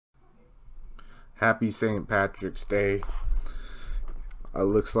Happy St. Patrick's Day.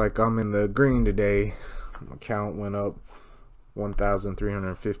 Looks like I'm in the green today. My count went up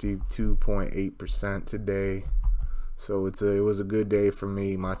 1,352.8% today. So it was a good day for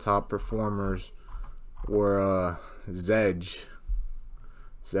me. My top performers were Zedge.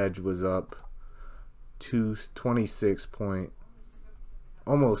 Zedge was up 26 point,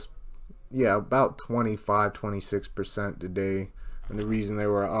 about 25-26% today. And the reason they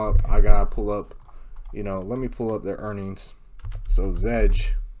were up, I gotta pull up, let me pull up their earnings. So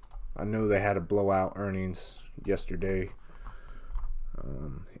Zedge, I know they had a blowout earnings yesterday.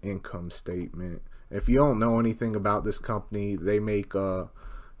 Income statement. If you don't know anything about this company, they make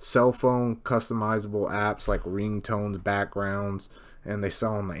cell phone customizable apps like ringtones, backgrounds, and they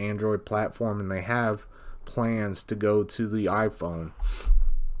sell on the Android platform, and they have plans to go to the iPhone.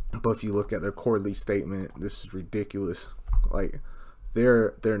 But if you look at their quarterly statement, this is ridiculous. Like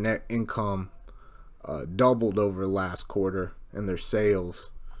their net income doubled over last quarter, and their sales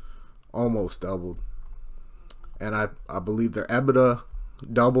almost doubled. And I believe their EBITDA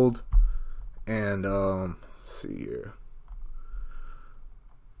doubled. And let's see here.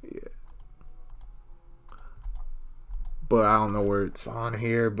 Yeah. But I don't know where it's on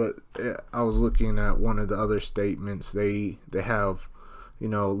here, but I was looking at one of the other statements. They have,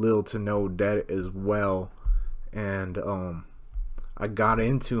 little to no debt as well. And I got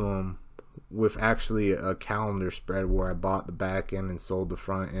into them with actually a calendar spread where I bought the back end and sold the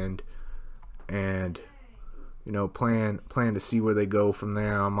front end, and plan to see where they go from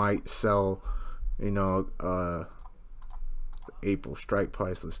there. I might sell, April strike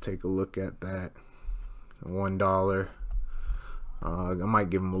price. Let's take a look at that. $1. I might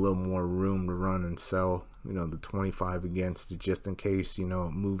give them a little more room to run and sell, the 25 against it, just in case, it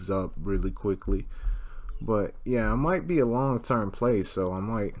moves up really quickly. But yeah, it might be a long-term play, so I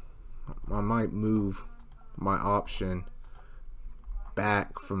might move my option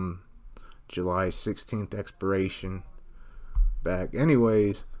back from July 16th expiration back.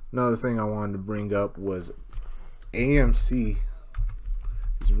 Anyways, another thing I wanted to bring up was AMC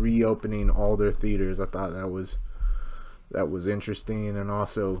is reopening all their theaters. I thought that was interesting. And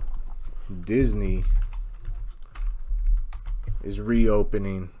also Disney is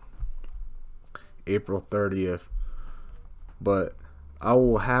reopening April 30th. But I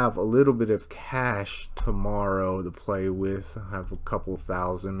will have a little bit of cash tomorrow to play with. I have a couple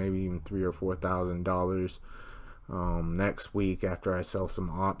thousand, maybe even $3,000 or $4,000 next week after I sell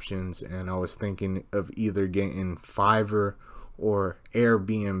some options. And I was thinking of either getting Fiverr or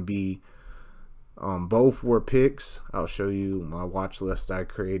Airbnb. Both were picks. I'll show you my watch list I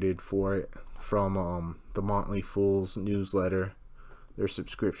created for it from the Monthly Fools newsletter, their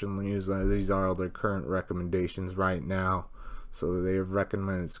subscription newsletter. These are all their current recommendations right now. So they have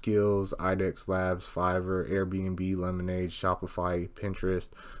recommended Skills, IDEX Labs, Fiverr, Airbnb, Lemonade, Shopify, Pinterest,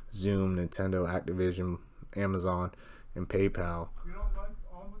 Zoom, Nintendo, Activision, Amazon, and PayPal. You don't like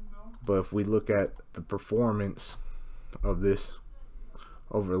almond milk? But if we look at the performance of this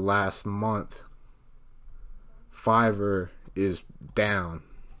over last month, Fiverr is down.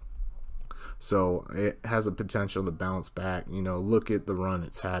 So it has a potential to bounce back. Look at the run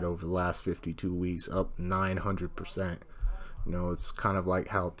it's had over the last 52 weeks, up 900%. It's kind of like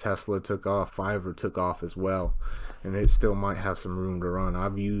how Tesla took off, Fiverr took off as well, and it still might have some room to run.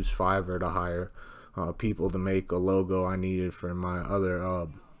 I've used Fiverr to hire people to make a logo I needed for my other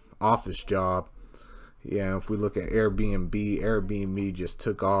office job. Yeah, if we look at Airbnb just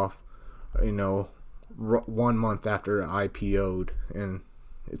took off, 1 month after it IPO'd, and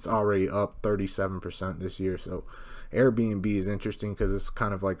it's already up 37% this year. So Airbnb is interesting because it's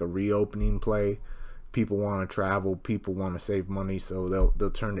kind of like a reopening play. People want to travel, people want to save money, so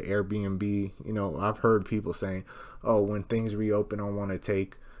they'll turn to Airbnb. I've heard people saying, "Oh, when things reopen, I want to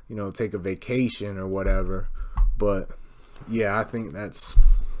take a vacation or whatever." But yeah, I think that's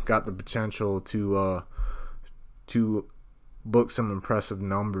got the potential to book some impressive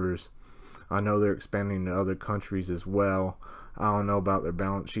numbers. I know they're expanding to other countries as well. I don't know about their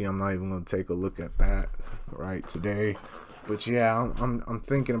balance sheet. I'm not even going to take a look at that right today. But yeah, I'm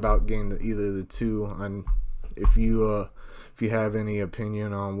thinking about getting either of the two. And if you have any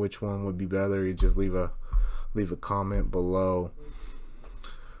opinion on which one would be better, you just leave a comment below.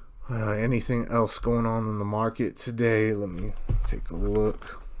 Anything else going on in the market today? Let me take a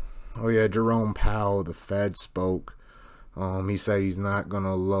look. Oh yeah, Jerome Powell, the Fed, spoke. He said he's not going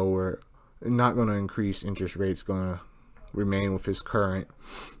to increase interest rates, going to remain with his current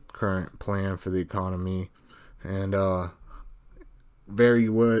plan for the economy. And very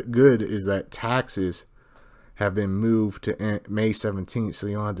good is that taxes have been moved to May 17th, so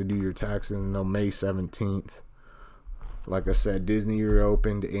you don't have to do your taxes until May 17th. Like I said, Disney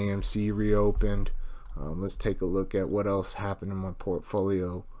reopened, AMC reopened. Let's take a look at what else happened in my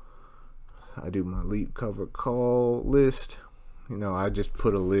portfolio. I do my leap cover call list. You know, I just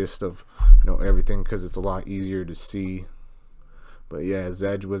put a list of, you know, everything because it's a lot easier to see. But yeah,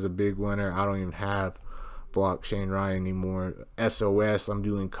 Zedge was a big winner. I don't even have Blockchain Ryan anymore. SOS, I'm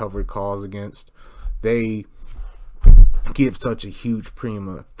doing covered calls against. They give such a huge premium,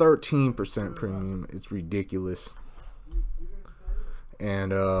 a 13% premium. It's ridiculous.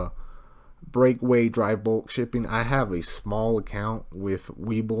 And Breakaway dry bulk shipping, I have a small account with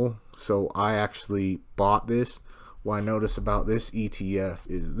Webull, so I actually bought this. What I noticed about this ETF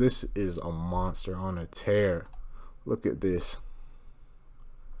is this is a monster on a tear. Look at this.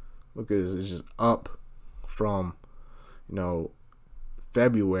 Look at this. It's just up from, you know,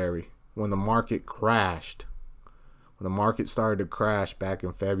 February when the market crashed. When the market started to crash back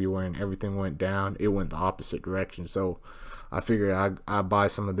in February and everything went down, it went the opposite direction. So I figured I buy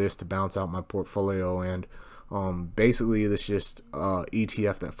some of this to bounce out my portfolio. And basically this just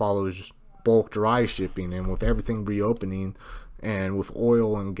ETF that follows bulk dry shipping. And with everything reopening and with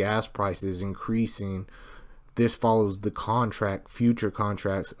oil and gas prices increasing, this follows the future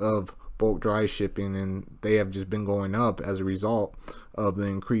contracts of bulk dry shipping, and they have just been going up as a result of the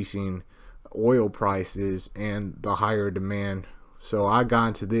increasing oil prices and the higher demand. So I got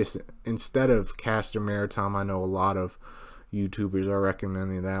into this instead of Castor Maritime. I know a lot of YouTubers are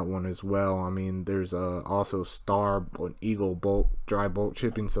recommending that one as well. I mean, there's also Star and Eagle dry bulk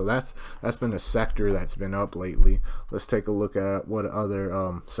shipping. So that's been a sector that's been up lately. Let's take a look at what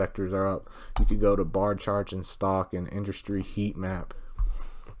other sectors are up. You could go to bar charts and stock and industry heat map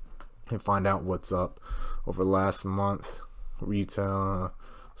and find out what's up over last month. Retail,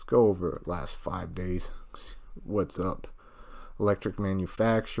 let's go over last 5 days. What's up? Electric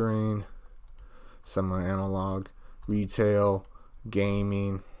manufacturing, semi-analog, retail,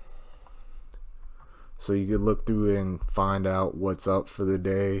 gaming. So you could look through and find out what's up for the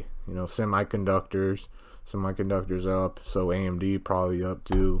day. You know, semiconductors are up, so AMD probably up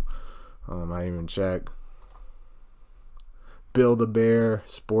too. I didn't even check. Build-A-Bear,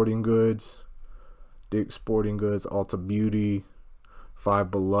 sporting goods, Dick's Sporting Goods, Ulta Beauty,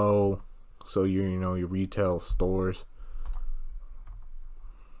 Five Below, so your, you know, your retail stores.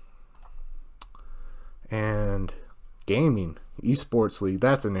 And gaming, esports league,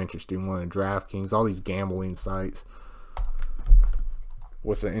 that's an interesting one. DraftKings, all these gambling sites.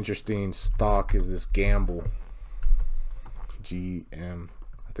 What's an interesting stock is this Gamble, I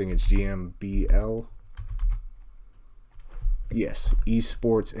think it's GMBL. Yes,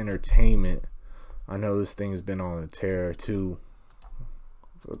 esports entertainment. I know this thing has been on a tear too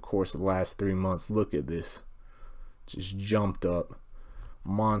for the course of the last 3 months. Look at this, just jumped up,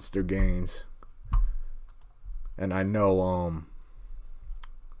 monster gains. And I know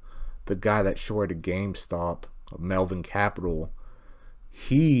the guy that shorted GameStop, Melvin Capital,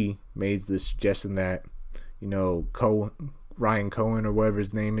 he made the suggestion that, you know, Ryan Cohen or whatever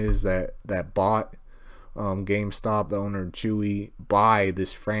his name is, that bought GameStop, the owner of Chewy, buy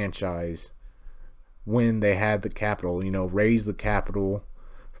this franchise when they had the capital, you know, raise the capital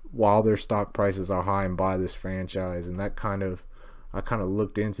while their stock prices are high and buy this franchise. And that I kind of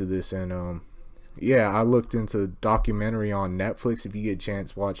looked into this, and yeah, I looked into a documentary on Netflix. If you get a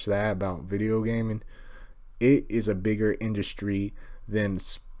chance, watch that, about video gaming. It is a bigger industry than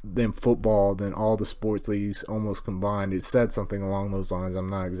football, than all the sports leagues almost combined. It said something along those lines. I'm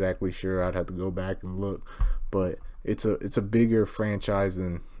not exactly sure. I'd have to go back and look, but it's a bigger franchise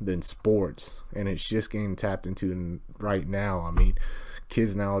than sports, and it's just getting tapped into right now. I mean,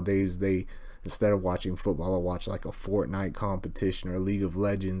 kids nowadays, they, instead of watching football, they'll watch like a Fortnite competition or League of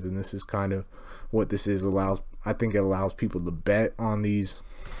Legends, and this is kind of what this is. I think it allows people to bet on these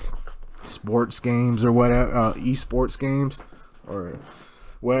sports games or whatever, esports games or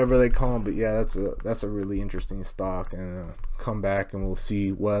whatever they call them. But yeah, that's a really interesting stock. And come back and we'll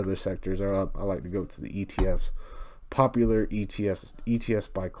see what other sectors are up. I like to go to the ETFs, popular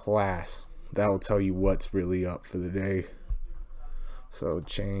ETFs by class. That will tell you what's really up for the day. So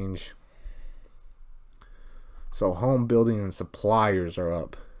change. So home building and suppliers are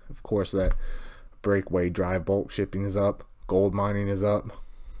up. Of course, that breakaway dry bulk shipping is up. Gold mining is up.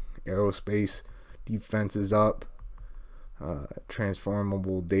 Aerospace defense is up.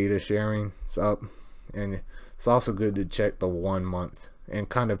 Transformable data sharing is up. And it's also good to check the 1 month and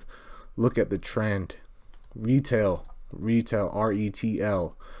kind of look at the trend. Retail,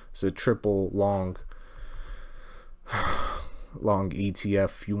 RETL, is a triple long ETF.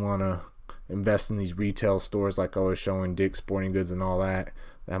 If you want to invest in these retail stores like I was showing, Dick's Sporting Goods and all that.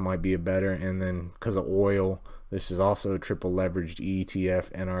 That might be a better. And then because of oil, this is also a triple leveraged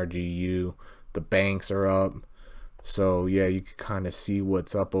ETF, NRGU. The banks are up. So yeah, you can kind of see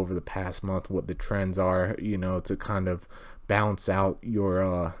what's up over the past month, what the trends are, you know, to kind of balance out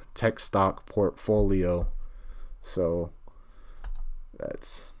your tech stock portfolio. So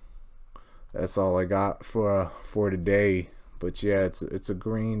that's all I got for today. But yeah, it's a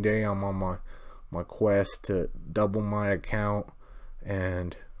green day. I'm on my quest to double my account.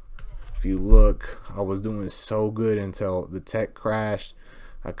 And if you look, I was doing so good until the tech crashed.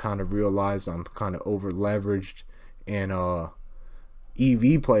 I kind of realized I'm kind of over leveraged in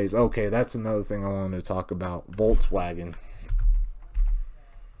EV plays. Okay, that's another thing I wanted to talk about. Volkswagen.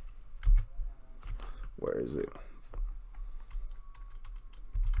 Where is it?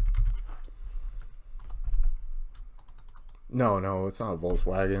 No, it's not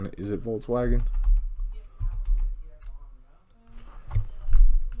Volkswagen. Is it Volkswagen?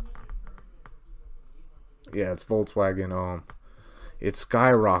 Yeah, it's Volkswagen. It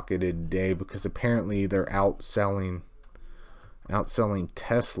skyrocketed today because apparently they're outselling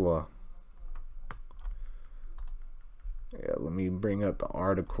Tesla. Yeah, let me bring up the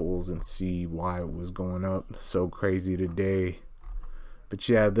articles and see why it was going up so crazy today. But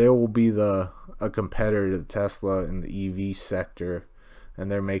yeah, there will be a competitor to Tesla in the EV sector, and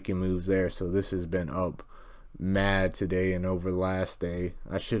they're making moves there. So this has been up mad today and over the last day.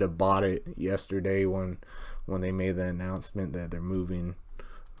 I should have bought it yesterday when they made the announcement that they're moving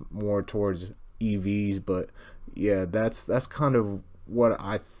more towards EVs. But yeah, that's kind of what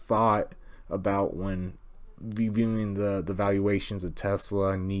I thought about when reviewing the valuations of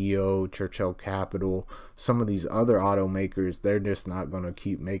Tesla, NIO, Churchill Capital. Some of these other automakers, they're just not going to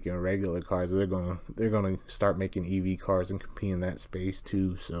keep making regular cars. They're going to start making EV cars and compete in that space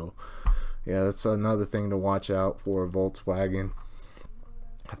too. So yeah, that's another thing to watch out for Volkswagen.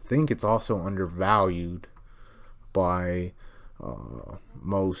 I think it's also undervalued by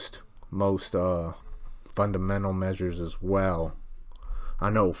most fundamental measures as well.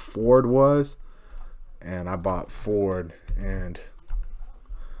 I know Ford was, and I bought Ford, and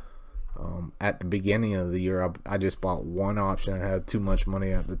at the beginning of the year I just bought one option. I had too much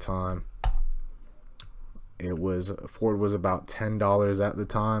money at the time. Ford was about $10 at the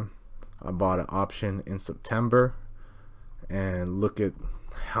time. I bought an option in September, and look at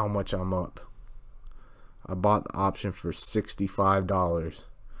how much I'm up. I bought the option for $65.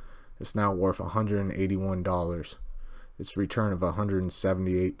 It's now worth $181. It's a return of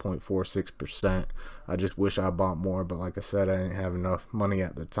 178.46%. I just wish I bought more, but like I said, I didn't have enough money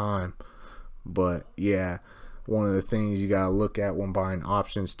at the time. But yeah, one of the things you gotta look at when buying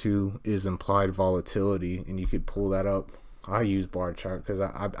options too is implied volatility, and you could pull that up. I use bar chart because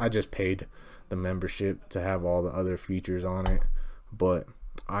I just paid the membership to have all the other features on it. But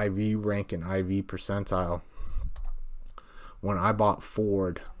IV rank and IV percentile, when I bought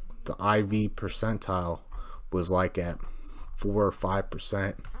Ford, the IV percentile was like at 4 or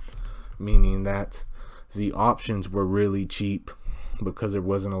 5%, meaning that the options were really cheap because there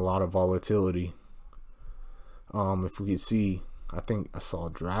wasn't a lot of volatility. If we could see, I think I saw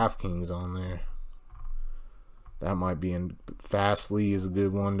DraftKings on there. That might be in Fastly is a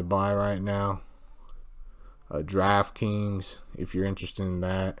good one to buy right now. DraftKings, if you're interested in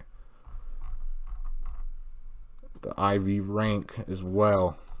that. The IV rank as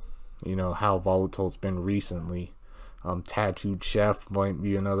well. You know how volatile it's been recently. Tattooed Chef might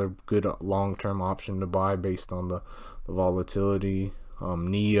be another good long-term option to buy based on the volatility.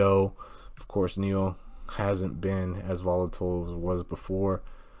 NIO, of course, NIO hasn't been as volatile as it was before,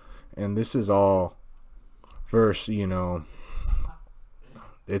 and this is all versus, you know,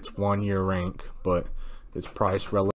 it's 1 year rank, but it's price relative.